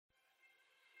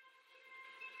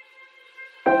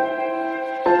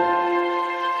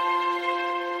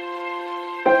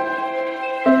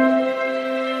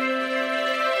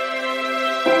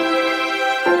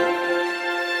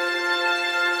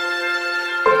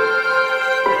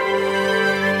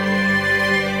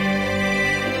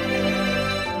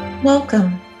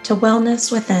Welcome to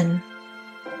Wellness Within.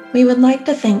 We would like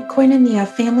to thank Koinonia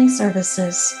Family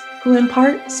Services, who in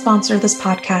part sponsor this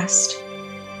podcast.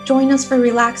 Join us for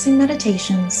relaxing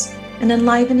meditations and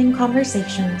enlivening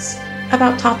conversations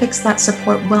about topics that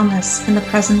support wellness in the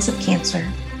presence of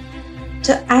cancer.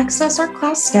 To access our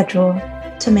class schedule,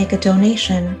 to make a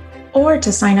donation, or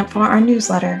to sign up for our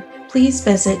newsletter, please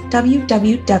visit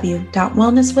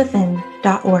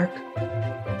www.wellnesswithin.org.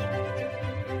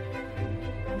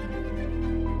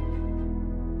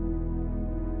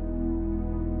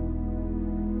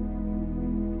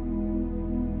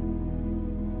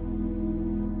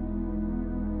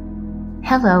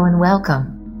 Hello and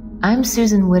welcome. I'm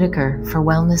Susan Whitaker for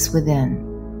Wellness Within.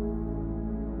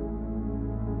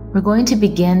 We're going to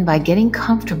begin by getting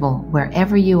comfortable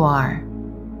wherever you are.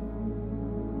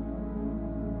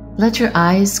 Let your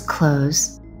eyes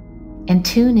close and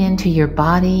tune into your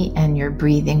body and your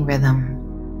breathing rhythm.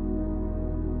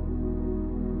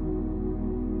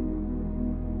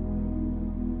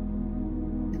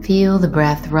 Feel the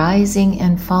breath rising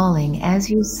and falling as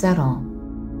you settle.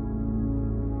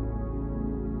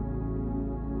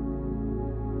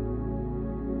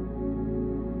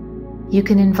 You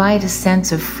can invite a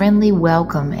sense of friendly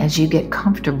welcome as you get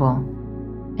comfortable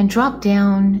and drop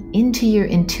down into your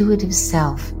intuitive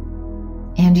self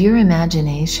and your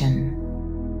imagination.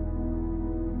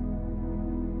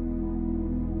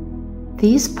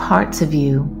 These parts of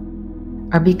you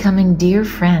are becoming dear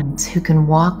friends who can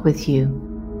walk with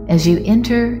you as you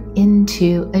enter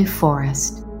into a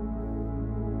forest.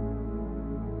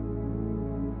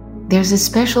 There's a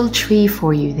special tree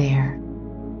for you there,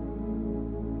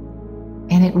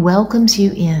 and it welcomes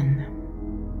you in.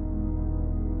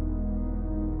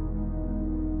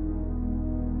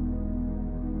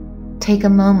 Take a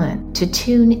moment to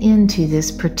tune into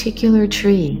this particular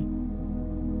tree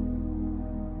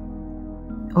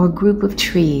or group of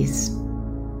trees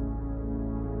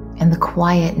and the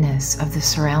quietness of the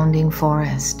surrounding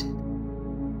forest.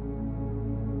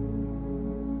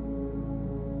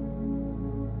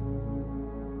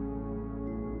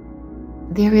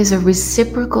 There is a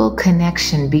reciprocal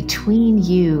connection between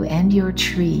you and your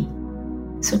tree,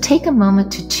 so take a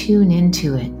moment to tune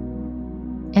into it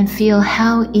and feel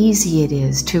how easy it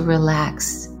is to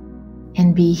relax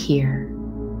and be here.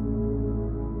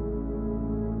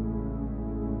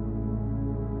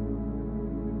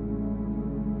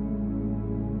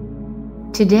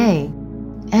 Today,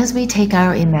 as we take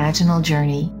our imaginal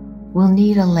journey, we'll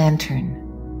need a lantern.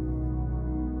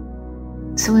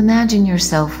 So imagine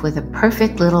yourself with a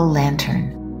perfect little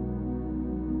lantern.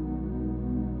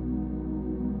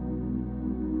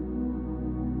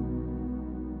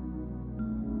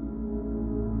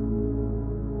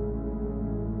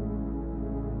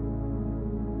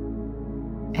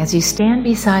 As you stand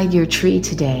beside your tree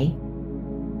today,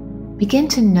 begin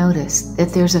to notice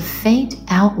that there's a faint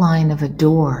outline of a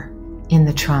door in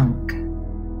the trunk.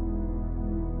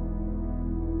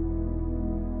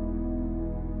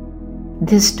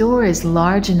 This door is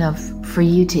large enough for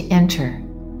you to enter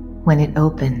when it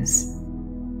opens.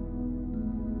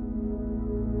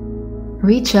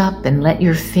 Reach up and let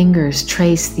your fingers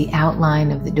trace the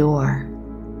outline of the door.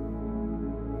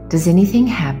 Does anything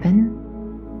happen?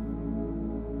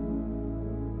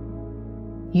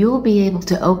 You'll be able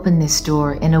to open this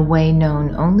door in a way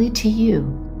known only to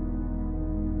you,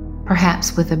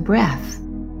 perhaps with a breath,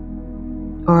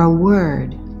 or a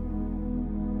word,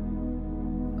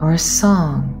 or a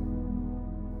song,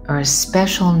 or a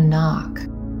special knock,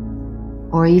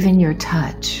 or even your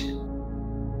touch.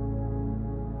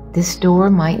 This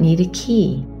door might need a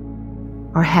key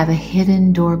or have a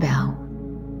hidden doorbell.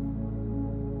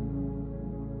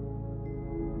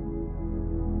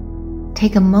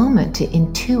 Take a moment to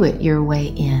intuit your way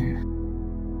in.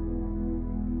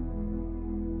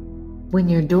 When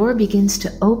your door begins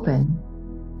to open,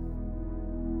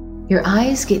 your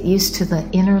eyes get used to the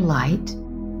inner light,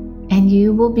 and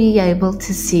you will be able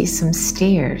to see some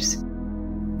stairs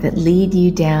that lead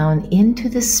you down into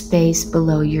the space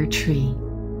below your tree.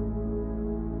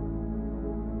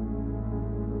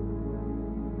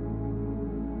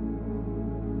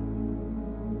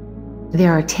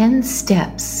 There are 10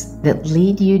 steps that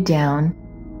lead you down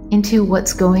into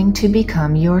what's going to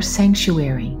become your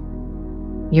sanctuary,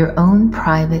 your own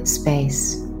private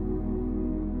space.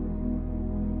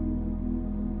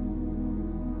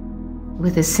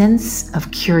 With a sense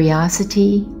of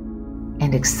curiosity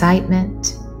and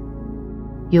excitement,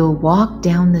 you'll walk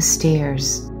down the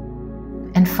stairs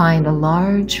and find a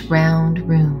large round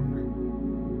room.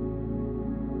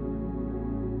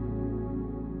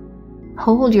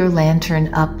 Hold your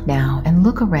lantern up now and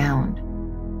look around.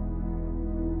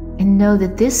 and know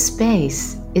that this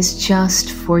space is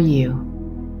just for you.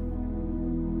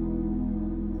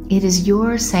 It is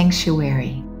your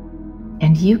sanctuary,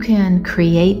 and you can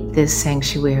create this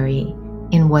sanctuary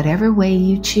in whatever way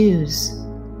you choose.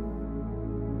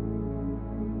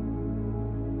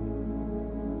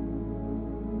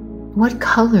 What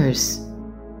colors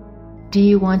do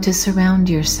you want to surround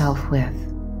yourself with?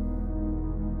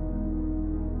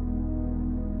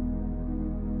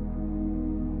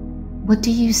 What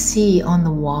do you see on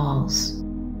the walls?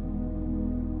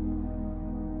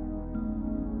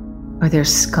 Are there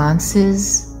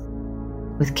sconces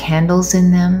with candles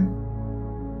in them?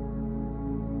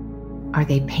 Are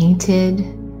they painted?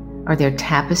 Are there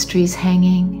tapestries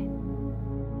hanging?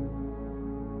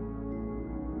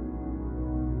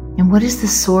 And what is the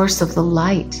source of the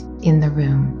light in the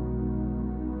room?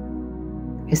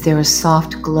 Is there a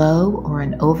soft glow or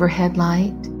an overhead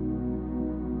light?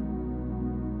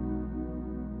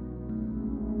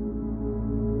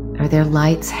 Are there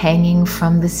lights hanging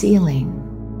from the ceiling?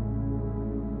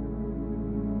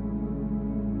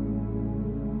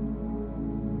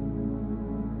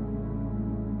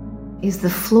 Is the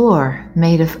floor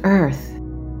made of earth,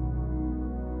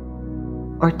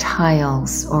 or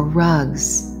tiles, or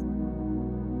rugs?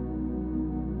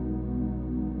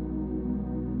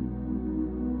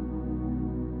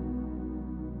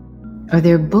 Are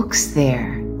there books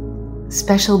there,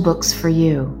 special books for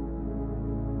you?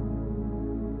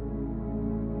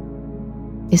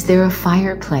 Is there a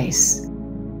fireplace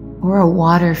or a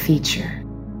water feature?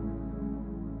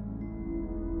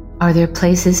 Are there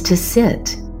places to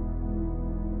sit?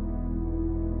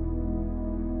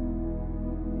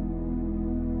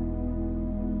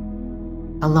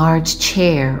 A large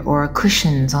chair or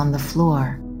cushions on the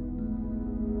floor?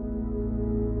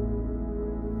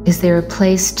 Is there a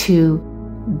place to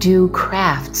do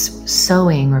crafts,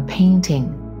 sewing or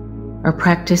painting, or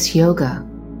practice yoga,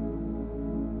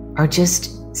 or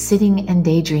just sitting and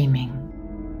daydreaming?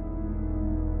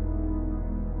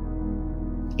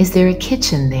 Is there a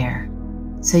kitchen there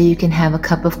so you can have a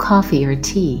cup of coffee or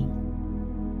tea?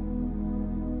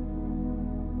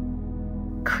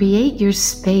 Create your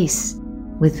space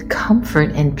with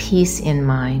comfort and peace in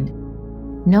mind,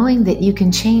 knowing that you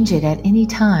can change it at any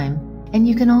time and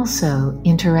you can also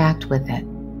interact with it.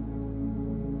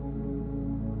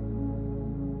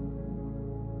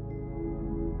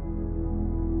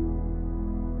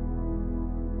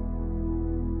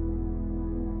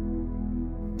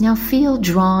 Now feel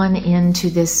drawn into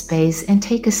this space and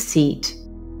take a seat,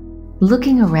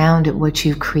 looking around at what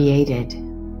you've created.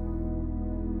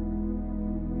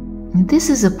 This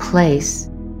is a place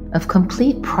of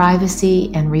complete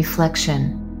privacy and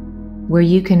reflection where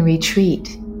you can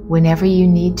retreat whenever you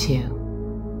need to.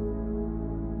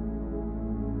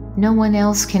 No one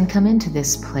else can come into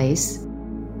this place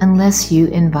unless you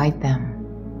invite them.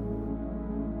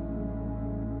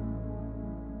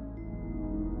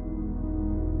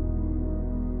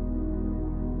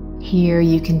 Here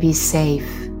you can be safe,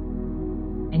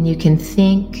 and you can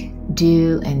think,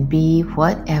 do, and be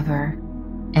whatever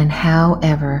and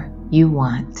however you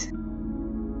want.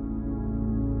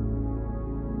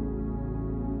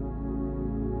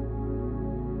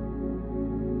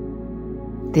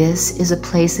 This is a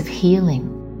place of healing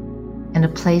and a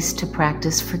place to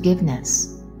practice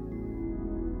forgiveness.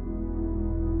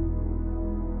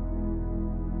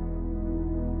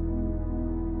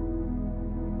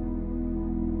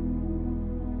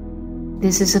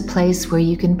 This is a place where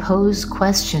you can pose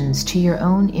questions to your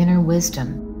own inner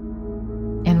wisdom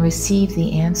and receive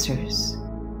the answers.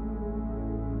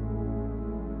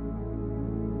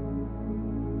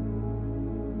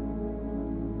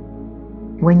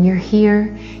 When you're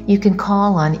here, you can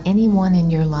call on anyone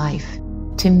in your life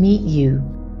to meet you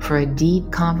for a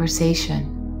deep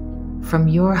conversation from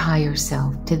your higher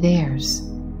self to theirs.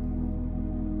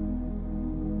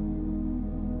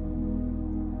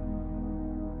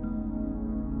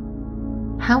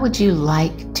 How would you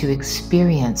like to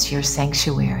experience your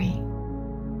sanctuary?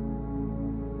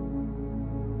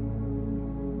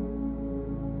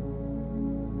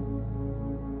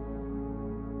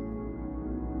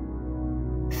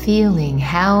 Feeling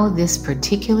how this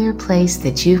particular place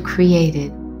that you've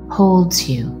created holds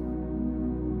you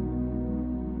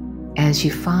as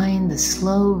you find the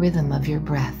slow rhythm of your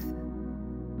breath.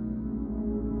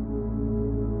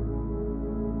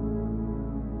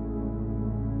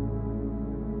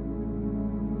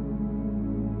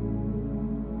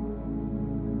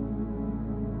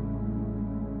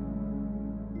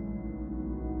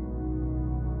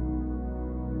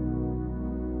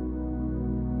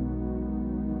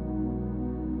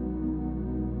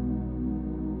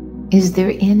 Is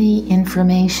there any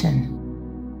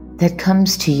information that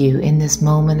comes to you in this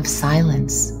moment of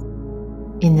silence,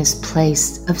 in this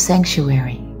place of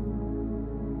sanctuary?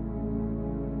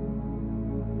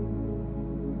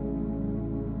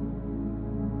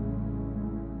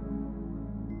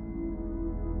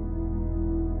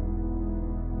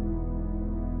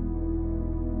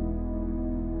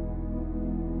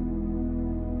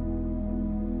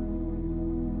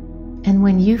 And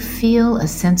when you feel a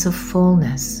sense of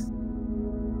fullness,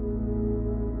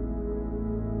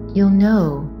 you'll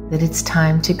know that it's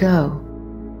time to go,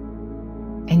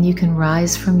 and you can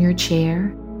rise from your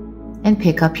chair and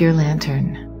pick up your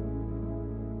lantern.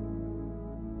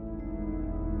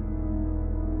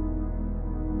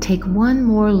 Take one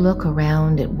more look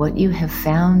around at what you have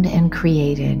found and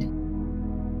created.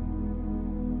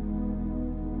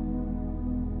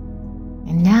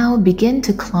 And now begin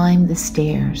to climb the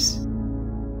stairs.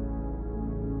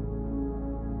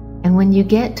 And when you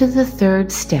get to the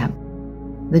third step,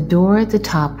 the door at the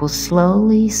top will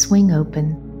slowly swing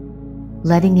open,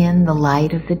 letting in the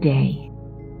light of the day.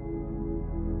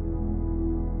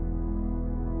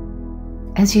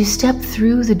 As you step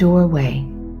through the doorway,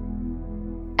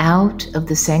 out of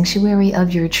the sanctuary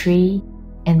of your tree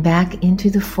and back into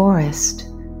the forest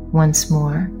once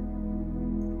more,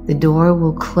 the door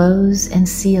will close and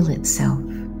seal itself.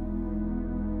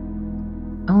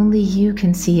 Only you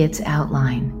can see its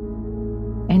outline,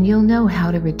 and you'll know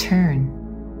how to return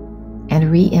and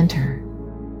re-enter.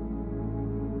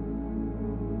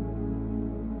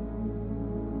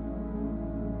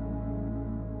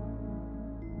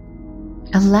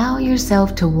 Allow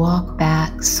yourself to walk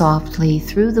back softly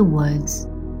through the woods,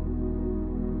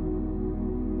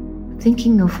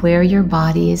 thinking of where your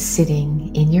body is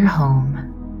sitting in your home.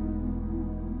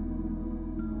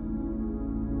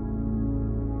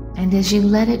 And as you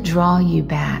let it draw you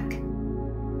back,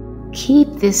 keep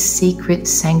this secret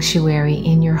sanctuary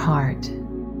in your heart.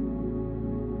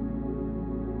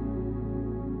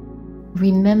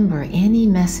 Remember any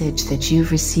message that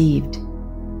you've received.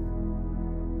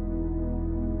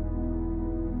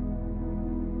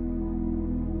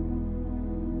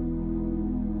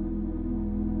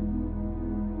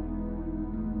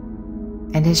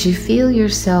 And as you feel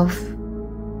yourself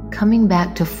coming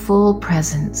back to full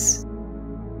presence,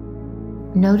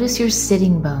 notice your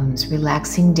sitting bones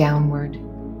relaxing downward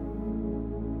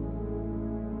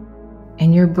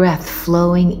and your breath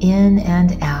flowing in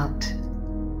and out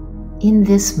in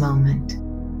this moment.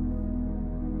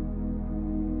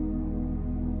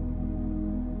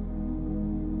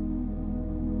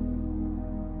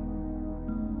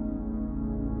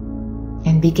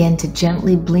 And begin to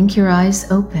gently blink your eyes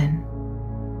open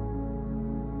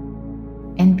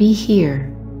and be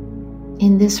here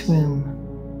in this room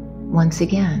once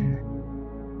again.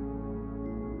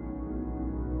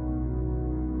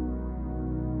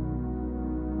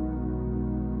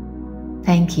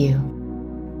 Thank you,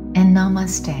 and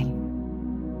namaste.